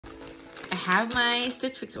I have my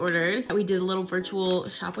Stitch Fix orders that we did a little virtual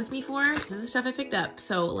shop with me for. This is the stuff I picked up.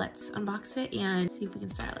 So let's unbox it and see if we can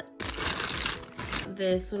style it.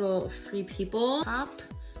 This little Free People top.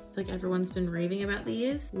 It's like everyone's been raving about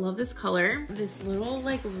these. Love this color. This little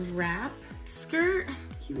like wrap skirt. How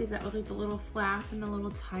cute is that with like the little flap and the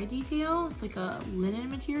little tie detail? It's like a linen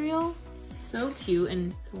material. So cute,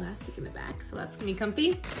 and it's elastic in the back, so that's gonna be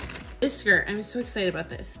comfy. This skirt, I'm so excited about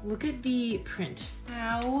this. Look at the print.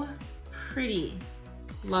 How pretty.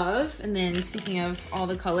 Love. And then speaking of all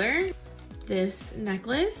the color, this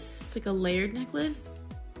necklace. It's like a layered necklace.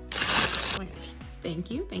 Oh my gosh.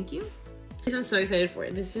 Thank you, thank you. I'm so excited for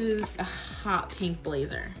it. This is a hot pink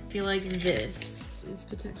blazer. I feel like this is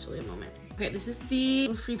potentially a moment. Okay, this is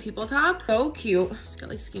the Free People top. So cute. It's got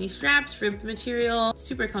like skinny straps, ribbed material,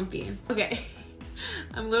 super comfy. Okay,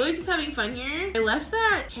 I'm literally just having fun here. I left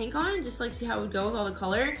that tank on just like see how it would go with all the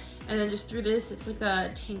color. And then just threw this, it's like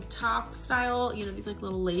a tank top style, you know, these like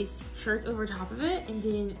little lace shirts over top of it. And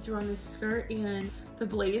then threw on this skirt and the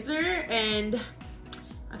blazer. And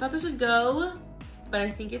I thought this would go, but I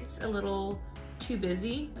think it's a little too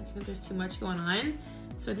busy. Like, I think there's too much going on.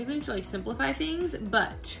 So I think we need to like simplify things,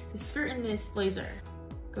 but the skirt and this blazer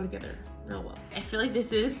go together real well. I feel like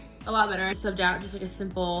this is a lot better. I subbed out just like a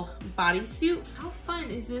simple bodysuit. How fun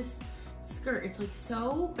is this skirt? It's like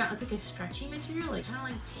so, it's like a stretchy material, like kind of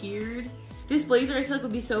like tiered. This blazer I feel like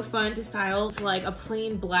would be so fun to style to like a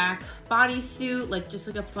plain black bodysuit, like just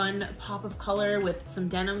like a fun pop of color with some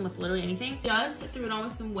denim, with literally anything. Just threw it on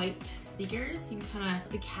with some white sneakers, so you can kind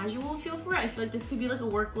of the casual feel for it. I feel like this could be like a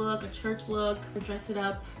work look, a church look, dress it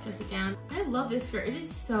up, dress it down. I love this skirt. It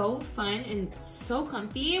is so fun and so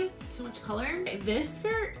comfy, so much color. This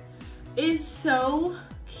skirt is so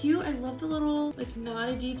cute. I love the little like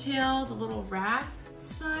knotted detail, the little wrap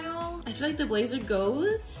style. I feel like the blazer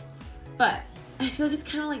goes, but I feel like it's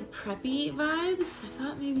kind of like preppy vibes. I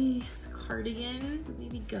thought maybe this cardigan would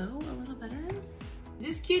maybe go a little better. Is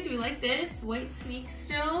this cute? Do we like this? White sneaks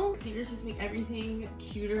still. Sneakers just make everything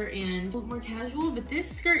cuter and a little more casual, but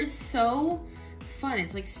this skirt is so fun.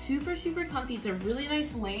 It's like super, super comfy. It's a really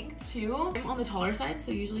nice length too. I'm on the taller side,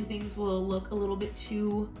 so usually things will look a little bit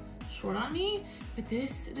too short on me, but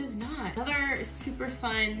this does not. Another super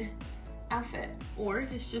fun outfit, or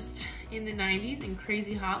if it's just in the 90s and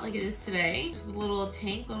crazy hot like it is today, just a little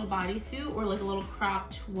tank, little bodysuit, or like a little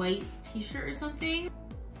cropped white t-shirt or something.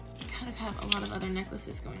 I kind of have a lot of other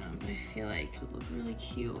necklaces going on, but I feel like it would look really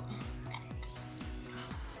cute.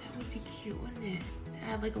 That would be cute, wouldn't it? To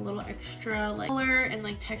add like a little extra like color and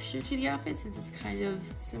like texture to the outfit since it's kind of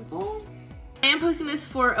simple. I am posting this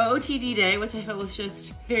for OOTD Day, which I felt was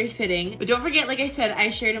just very fitting. But don't forget, like I said,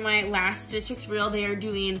 I shared in my last Stitch Fix reel, they are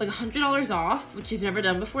doing like $100 off, which you've never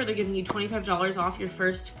done before. They're giving you $25 off your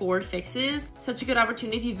first 4 fixes. Such a good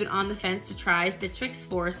opportunity if you've been on the fence to try Stitch Fix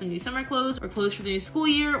for some new summer clothes or clothes for the new school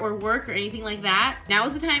year or work or anything like that. Now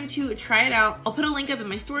is the time to try it out. I'll put a link up in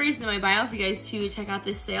my stories and in my bio for you guys to check out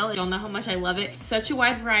this sale. Y'all know how much I love it. Such a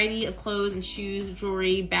wide variety of clothes and shoes,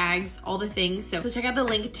 jewelry, bags, all the things. So check out the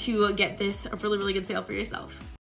link to get this a really, really good sale for yourself.